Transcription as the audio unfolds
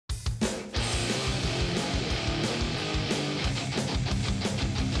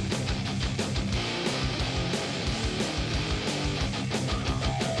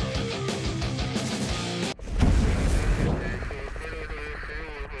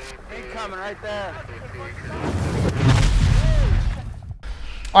coming right there.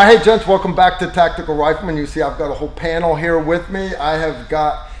 All right, hey gents, welcome back to Tactical Rifleman. You see I've got a whole panel here with me. I have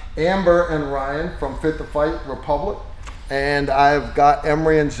got Amber and Ryan from Fit to Fight Republic, and I've got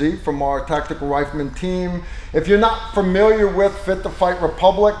Emery and Z from our Tactical Rifleman team. If you're not familiar with Fit to Fight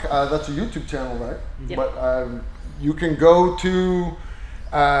Republic, that's a YouTube channel, right? Yep. But you can go to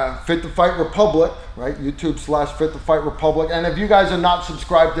Fit to Fight Republic, right? YouTube/Fit to Fight Republic. And if you guys are not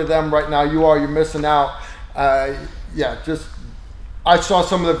subscribed to them right now, you're missing out. Yeah, just I saw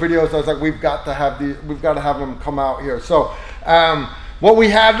some of the videos. I was like, we've got to have them come out here. So what we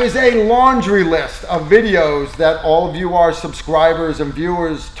have is a laundry list of videos that all of you, our subscribers and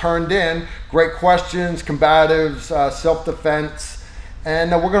viewers, turned in. Great questions, combatives, self-defense,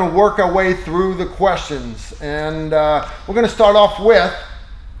 and we're going to work our way through the questions. And we're going to start off with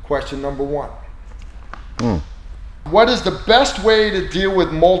question number one. What is the best way to deal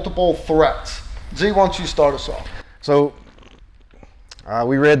with multiple threats? Z, why don't you start us off? So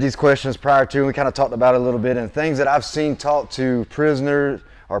we read these questions prior to, and we kind of talked about it a little bit, and things that I've seen taught to prisoners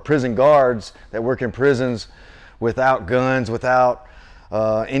or prison guards that work in prisons without guns, without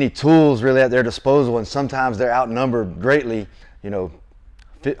any tools really at their disposal, and sometimes they're outnumbered greatly,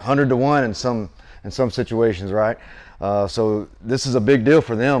 100 to 1 in some situations, right? So this is a big deal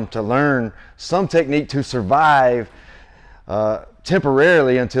for them to learn some technique to survive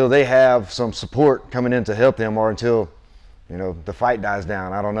temporarily until they have some support coming in to help them, or until the fight dies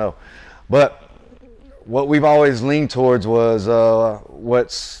down. I don't know. But what we've always leaned towards was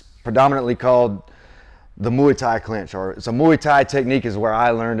what's predominantly called the Muay Thai clinch, or it's a Muay Thai technique is where I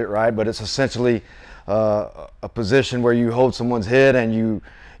learned it, right? But it's essentially a position where you hold someone's head and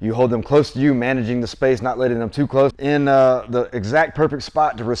you hold them close to you, managing the space, not letting them too close. In the exact perfect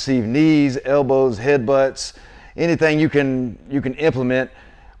spot to receive knees, elbows, headbutts, anything you can implement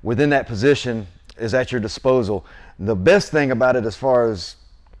within that position is at your disposal. The best thing about it as far as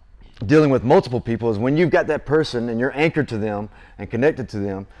dealing with multiple people is when you've got that person and you're anchored to them and connected to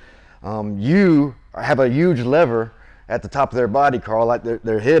them, you have a huge lever at the top of their body, Carl, like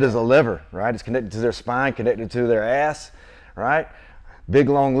their head is a lever, right? It's connected to their spine, connected to their ass, right? Big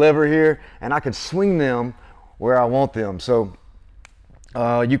long lever here, and I can swing them where I want them. So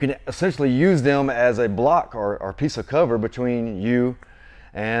you can essentially use them as a block or piece of cover between you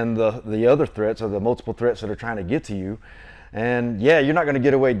and the other threats, or the multiple threats that are trying to get to you. And yeah, you're not going to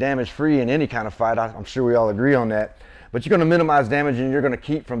get away damage free in any kind of fight. I'm sure we all agree on that. But you're going to minimize damage, and you're going to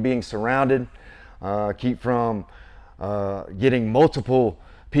keep from being surrounded, keep from getting multiple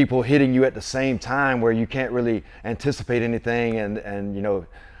people hitting you at the same time where you can't really anticipate anything, and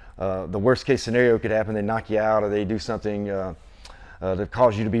the worst case scenario could happen. They knock you out, or they do something that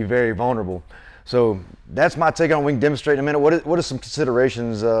cause you to be very vulnerable. So that's my take on it. We can demonstrate in a minute. What are some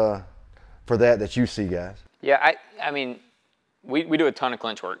considerations for that you see, guys? Yeah, I mean, we do a ton of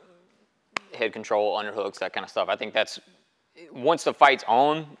clinch work, head control, underhooks, that kind of stuff. I think that's, once the fight's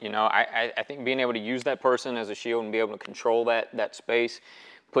on, I think being able to use that person as a shield and be able to control that space,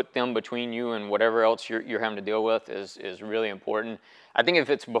 put them between you and whatever else you're having to deal with is really important. I think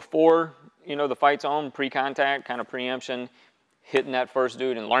if it's before, the fight's on, pre-contact, kind of preemption, hitting that first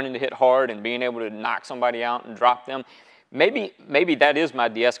dude and learning to hit hard and being able to knock somebody out and drop them, maybe that is my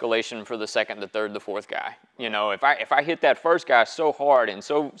de-escalation for the second, the third, the fourth guy. If I hit that first guy so hard and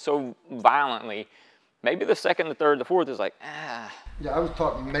so violently, maybe the second, the third, the fourth is like, Yeah, I was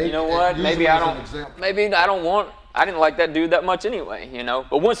talking. Maybe, you know what? Maybe I didn't like that dude that much anyway.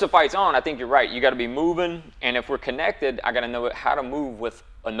 But once the fight's on, I think you're right. You got to be moving, and if we're connected, I got to know how to move with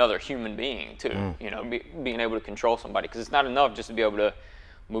another human being too. Being able to control somebody, because it's not enough just to be able to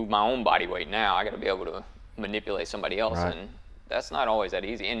move my own body weight. Now I got to be able to manipulate somebody else, right. And that's not always that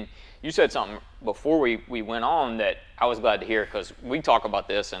easy. And you said something before we went on that I was glad to hear, because we talk about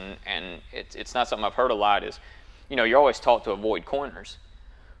this, and it's not something I've heard a lot. Is you're always taught to avoid corners.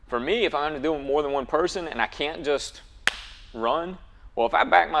 For me, if I'm doing more than one person and I can't just run, well, if I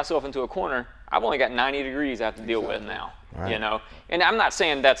back myself into a corner, I've only got 90 degrees I have to deal with now, right. And I'm not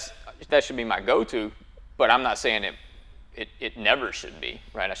saying that should be my go-to, but I'm not saying it never should be,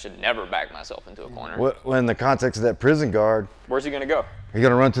 right? I should never back myself into a corner. Well, in the context of that prison guard, where's he going to go? He's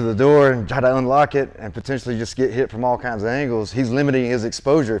going to run to the door and try to unlock it and potentially just get hit from all kinds of angles. He's limiting his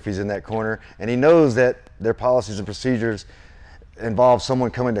exposure if he's in that corner, and he knows that their policies and procedures involve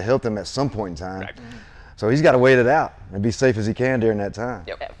someone coming to help them at some point in time. Right. So he's got to wait it out. and be safe as he can during that time.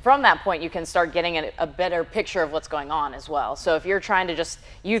 Yep. From that point, you can start getting a better picture of what's going on as well. So if you're trying to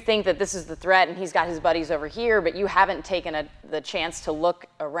you think that this is the threat and he's got his buddies over here, but you haven't taken the chance to look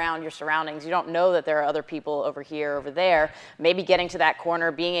around your surroundings, you don't know that there are other people over here, over there, maybe getting to that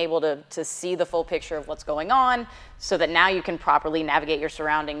corner, being able to see the full picture of what's going on, so that now you can properly navigate your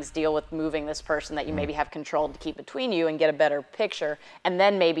surroundings, deal with moving this person that you maybe have controlled to keep between you and get a better picture. And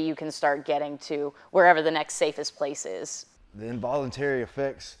then maybe you can start getting to wherever the next safest place is. The involuntary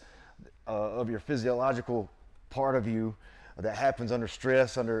effects of your physiological part of you that happens under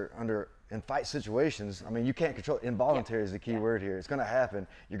stress, in fight situations. I mean, you can't control. Involuntary is the key word here. It's going to happen.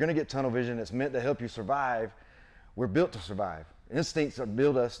 You're going to get tunnel vision. It's meant to help you survive. We're built to survive. Instincts that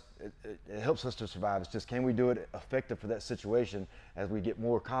build us, it helps us to survive. It's just, can we do it effective for that situation as we get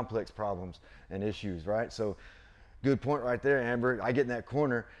more complex problems and issues, right? So, good point right there, Amber. I get in that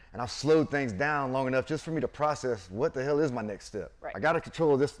corner and I've slowed things down long enough just for me to process what the hell is my next step. Right. I got to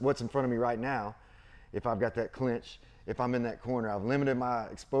control this, what's in front of me right now. If I've got that clinch, if I'm in that corner, I've limited my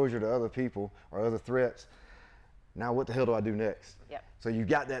exposure to other people or other threats. Now what the hell do I do next? Yep. So you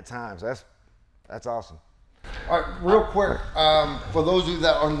got that time. So that's awesome. All right, real quick, for those of you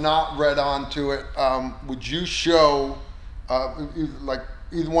that are not read on to it, would you show, like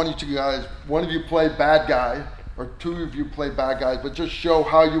either one of you guys, one of you play bad guy, or two of you play bad guys, but just show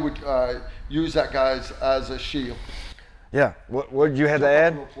how you would use that guys as a shield. Yeah, what did you have to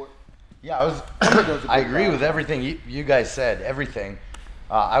add? Yeah, I agree with everything you guys said, everything.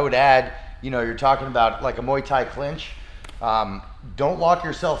 I would add, you're talking about like a Muay Thai clinch. Don't lock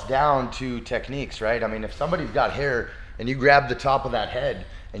yourself down to techniques, right? I mean, if somebody's got hair and you grab the top of that head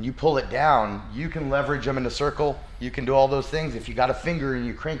and you pull it down, you can leverage them in a circle. You can do all those things. If you got a finger and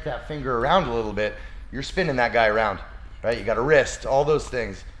you crank that finger around a little bit, you're spinning that guy around, right? You got a wrist, all those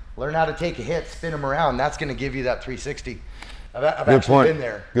things. Learn how to take a hit, spin them around. That's going to give you that 360. I've actually been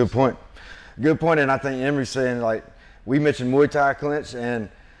there. Good point. Good point. And I think Emery's saying, like, we mentioned Muay Thai clinch, and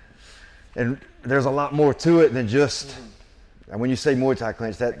there's a lot more to it than just. And when you say Muay Thai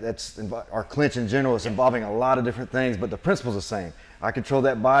clinch, that's our clinch in general. It's involving a lot of different things, but the principle's the same. I control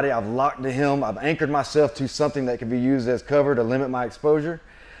that body. I've locked to him. I've anchored myself to something that can be used as cover to limit my exposure.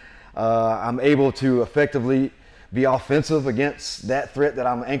 I'm able to effectively be offensive against that threat that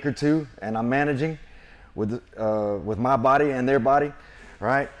I'm anchored to and I'm managing with my body and their body,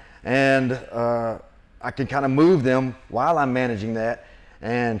 right? And I can kind of move them while I'm managing that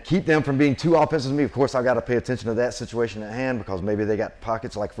and keep them from being too offensive to me. Of course, I've got to pay attention to that situation at hand, because maybe they got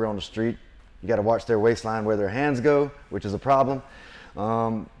pockets like if we're on the street. You got to watch their waistline where their hands go, which is a problem.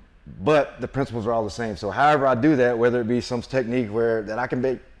 But the principles are all the same. So however I do that, whether it be some technique that I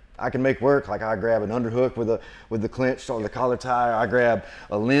can make work, like I grab an underhook with the clinch or the collar tie, I grab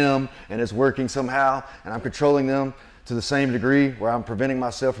a limb and it's working somehow, and I'm controlling them to the same degree where I'm preventing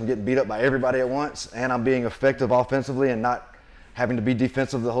myself from getting beat up by everybody at once, and I'm being effective offensively and not having to be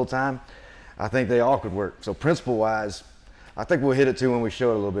defensive the whole time. I think they all could work. So principle-wise, I think we'll hit it too when we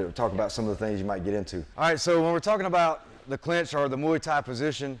show it a little bit. We'll talk about some of the things you might get into. All right, so when we're talking about the clinch or the Muay Thai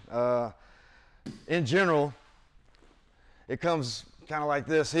position, in general, it comes kind of like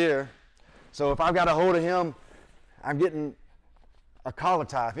this here. So if I've got a hold of him, I'm getting a collar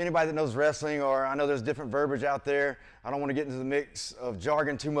tie. If anybody that knows wrestling, or I know there's different verbiage out there, I don't want to get into the mix of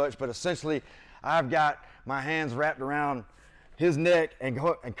jargon too much, but essentially I've got my hands wrapped around his neck and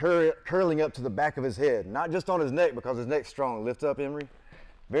curling up to the back of his head. Not just on his neck, because his neck's strong. Lift up, Emery.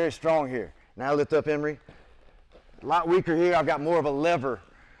 Very strong here. Now lift up, Emery. A lot weaker here. I've got more of a lever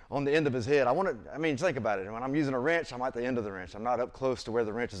on the end of his head. Think about it. When I'm using a wrench, I'm at the end of the wrench. I'm not up close to where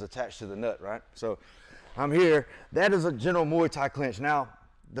the wrench is attached to the nut, right? So I'm here. That is a general Muay Thai clinch. Now,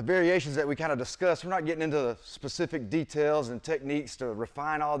 the variations that we kind of discussed, we're not getting into the specific details and techniques to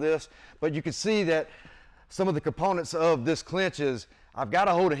refine all this, but you can see that some of the components of this clinch is I've got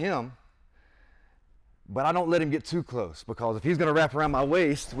a hold of him, but I don't let him get too close, because if he's going to wrap around my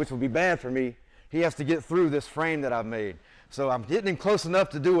waist, which would be bad for me, he has to get through this frame that I've made. So I'm getting him close enough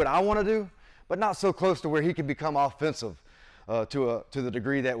to do what I want to do, but not so close to where he can become offensive to the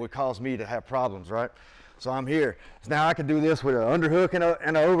degree that would cause me to have problems, right? So I'm here. So now I can do this with an underhook and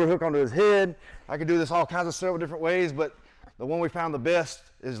an overhook onto his head. I can do this all kinds of several different ways, but the one we found the best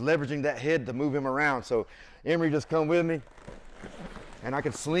is leveraging that head to move him around. So Emery, just come with me, and I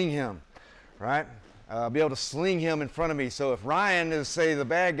can sling him, right? Be able to sling him in front of me. So if Ryan is, say, the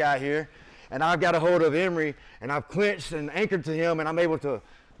bad guy here, and I've got a hold of Emery, and I've clinched and anchored to him, and I'm able to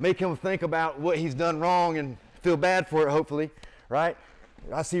make him think about what he's done wrong and feel bad for it, hopefully, right?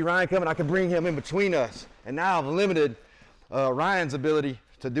 I see Ryan coming, I can bring him in between us. And now I've limited Ryan's ability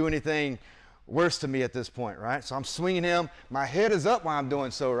to do anything worse to me at this point, right? So I'm swinging him. My head is up while I'm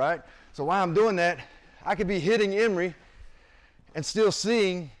doing so, right? So while I'm doing that, I could be hitting Emery and still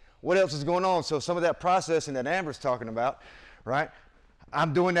seeing what else is going on. So some of that processing that Amber's talking about, right?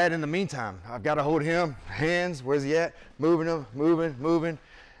 I'm doing that in the meantime. I've got to hold him, hands, where's he at? Moving him, moving.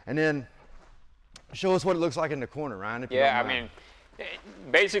 And then show us what it looks like in the corner, Ryan. If you don't mind. I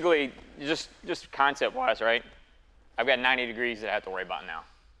mean, basically, just concept-wise, right? I've got 90 degrees that I have to worry about now.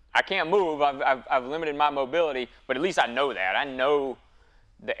 I can't move. I've limited my mobility, but at least I know that. I know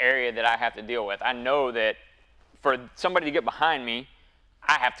the area that I have to deal with. I know that for somebody to get behind me,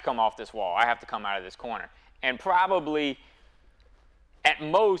 I have to come off this wall. I have to come out of this corner. And probably, at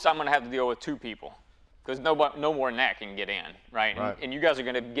most, I'm going to have to deal with 2 people because no more than that can get in, right? And you guys are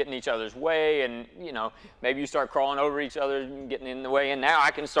going to get in each other's way, and, you know, maybe you start crawling over each other and getting in the way, and now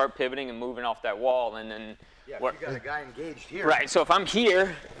I can start pivoting and moving off that wall, and then... Yeah, you got a guy engaged here. Right, so if I'm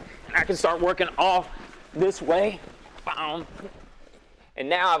here, I can start working off this way, boom, and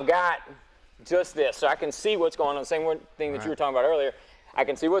now I've got just this, so I can see what's going on. Same thing that you were talking about earlier. I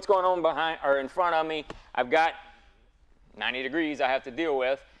can see what's going on behind or in front of me. I've got 90 degrees I have to deal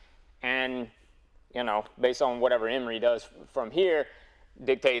with, and you know, based on whatever Emery does from here,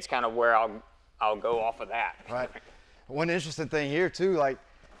 dictates kind of where I'll go off of that. Right. One interesting thing here too, like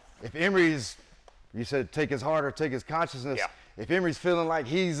if Emery's, you said take his heart or take his consciousness. Yeah. If Emery's feeling like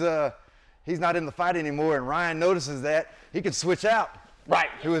he's not in the fight anymore, and Ryan notices that, he can switch out. Right.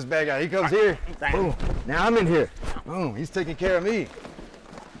 To his bad guy. He comes here. Boom. Now I'm in here. Boom. He's taking care of me.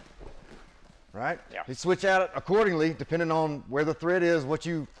 Right? Yeah. He switch out accordingly, depending on where the threat is. What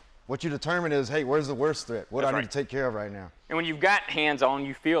you determine is, hey, where's the worst threat? What do I need to take care of right now? And when you've got hands on,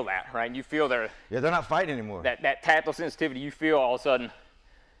 you feel that, right? You feel they're not fighting anymore. That tactile sensitivity. You feel all of a sudden,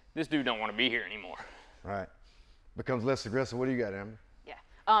 this dude don't want to be here anymore. Right. Becomes less aggressive. What do you got, Amber?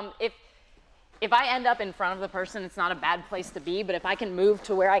 Yeah. If I end up in front of the person, it's not a bad place to be, but if I can move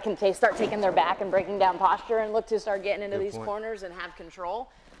to where I can start taking their back and breaking down posture and look to start getting into these corners and have control,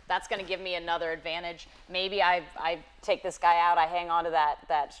 that's going to give me another advantage. Maybe I take this guy out, I hang on to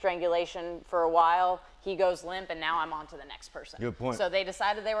that strangulation for a while, he goes limp, and now I'm on to the next person. Good point. So they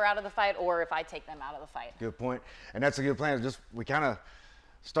decided they were out of the fight, or if I take them out of the fight. Good point. And that's a good plan. We kind of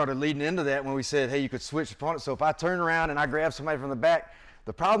started leading into that when we said, hey, you could switch opponents. So if I turn around and I grab somebody from the back,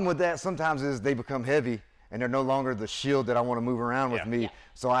 the problem with that sometimes is they become heavy and they're no longer the shield that I want to move around with me. Yeah.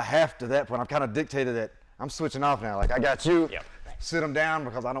 So I have to that point, I'm kind of dictated that I'm switching off now. Like I got you, sit them down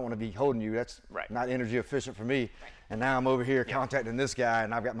because I don't want to be holding you. That's not energy efficient for me. And now I'm over here contacting this guy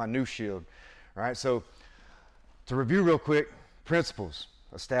and I've got my new shield. All right, so to review real quick, principles: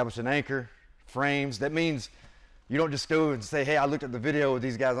 establish an anchor, frames. That means you don't just go and say, hey, I looked at the video with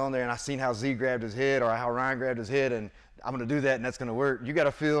these guys on there and I seen how Z grabbed his head or how Ryan grabbed his head and I'm going to do that and that's going to work. You got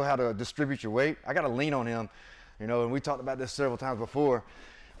to feel how to distribute your weight. I got to lean on him, you know, and we talked about this several times before.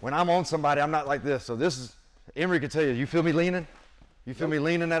 When I'm on somebody, I'm not like this. So this is, Emery can tell you, you feel me leaning? You feel me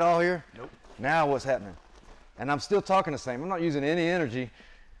leaning at all here? Nope. Now what's happening? And I'm still talking the same. I'm not using any energy.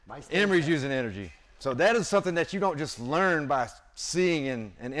 Emery's using energy. So that is something that you don't just learn by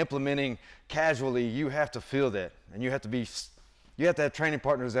seeing and implementing casually. You have to feel that, and you have to have training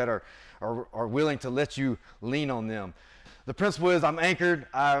partners that are willing to let you lean on them. The principle is I'm anchored,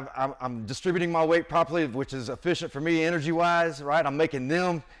 I'm distributing my weight properly, which is efficient for me energy-wise, right? I'm making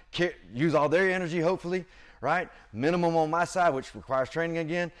them use all their energy, hopefully, right? Minimum on my side, which requires training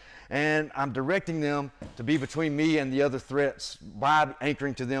again, and I'm directing them to be between me and the other threats by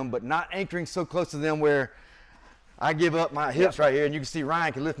anchoring to them, but not anchoring so close to them where I give up my hips right here, and you can see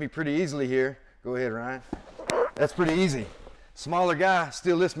Ryan can lift me pretty easily here. Go ahead, Ryan. That's pretty easy. Smaller guy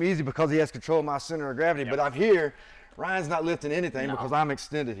still lifts me easy because he has control of my center of gravity, but I'm here, Ryan's not lifting anything because I'm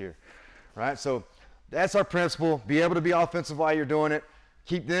extended here, right? So that's our principle. Be able to be offensive while you're doing it.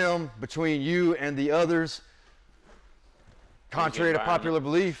 Keep them between you and the others. Contrary to popular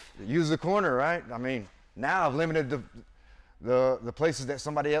belief, use the corner, right? I mean, now I've limited the places that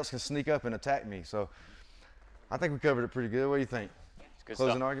somebody else can sneak up and attack me. So I think we covered it pretty good. What do you think?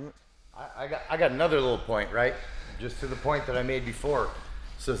 Closing argument? I got another little point, right? Just to the point that I made before.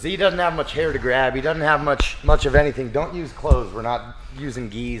 So Z doesn't have much hair to grab. He doesn't have much of anything. Don't use clothes. We're not using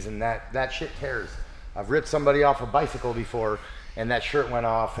gis, and that shit tears. I've ripped somebody off a bicycle before, and that shirt went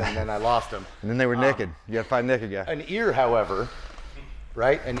off, and then I lost him. And then they were naked. You got to find a naked guy. An ear, however,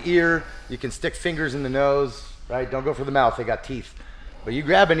 right? An ear, you can stick fingers in the nose, right? Don't go for the mouth. They got teeth. But you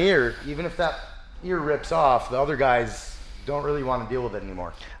grab an ear, even if that ear rips off, the other guys don't really want to deal with it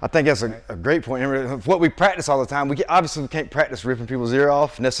anymore. I think that's a great point. What we practice all the time, we can't practice ripping people's ear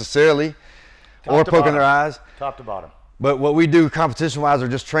off necessarily, or poking their eyes. Top to bottom. But what we do competition-wise or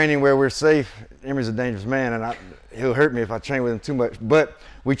just training where we're safe, Emery's a dangerous man, and he'll hurt me if I train with him too much. But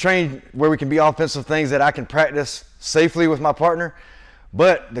we train where we can be offensive things that I can practice safely with my partner.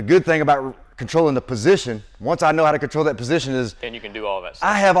 But the good thing about controlling the position, once I know how to control that position is, and you can do all that stuff.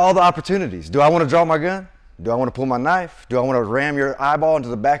 I have all the opportunities. Do I want to draw my gun? Do I want to pull my knife? Do I want to ram your eyeball into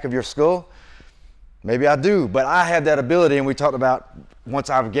the back of your skull? Maybe I do, but I have that ability, and we talked about once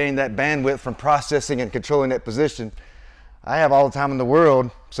I've gained that bandwidth from processing and controlling that position, I have all the time in the world,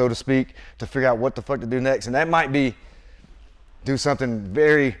 so to speak, to figure out what the fuck to do next. And that might be do something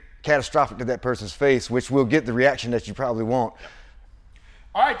very catastrophic to that person's face, which will get the reaction that you probably want.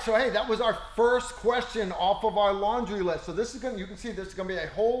 All right, so hey, that was our first question off of our laundry list. So this is going, you can see this is going to be a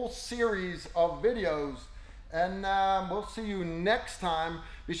whole series of videos, and we'll see you next time.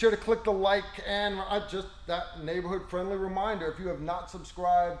 Be sure to click the like and just that neighborhood friendly reminder. If you have not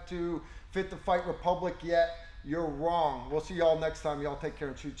subscribed to Fit to Fight Republic yet, you're wrong. We'll see y'all next time. Y'all take care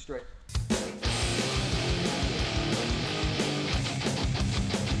and shoot straight.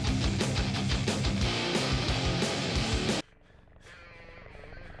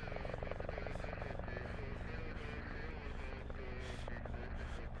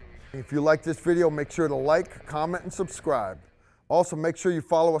 If you like this video, make sure to like, comment, and subscribe. Also, make sure you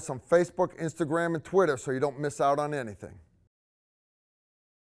follow us on Facebook, Instagram, and Twitter so you don't miss out on anything.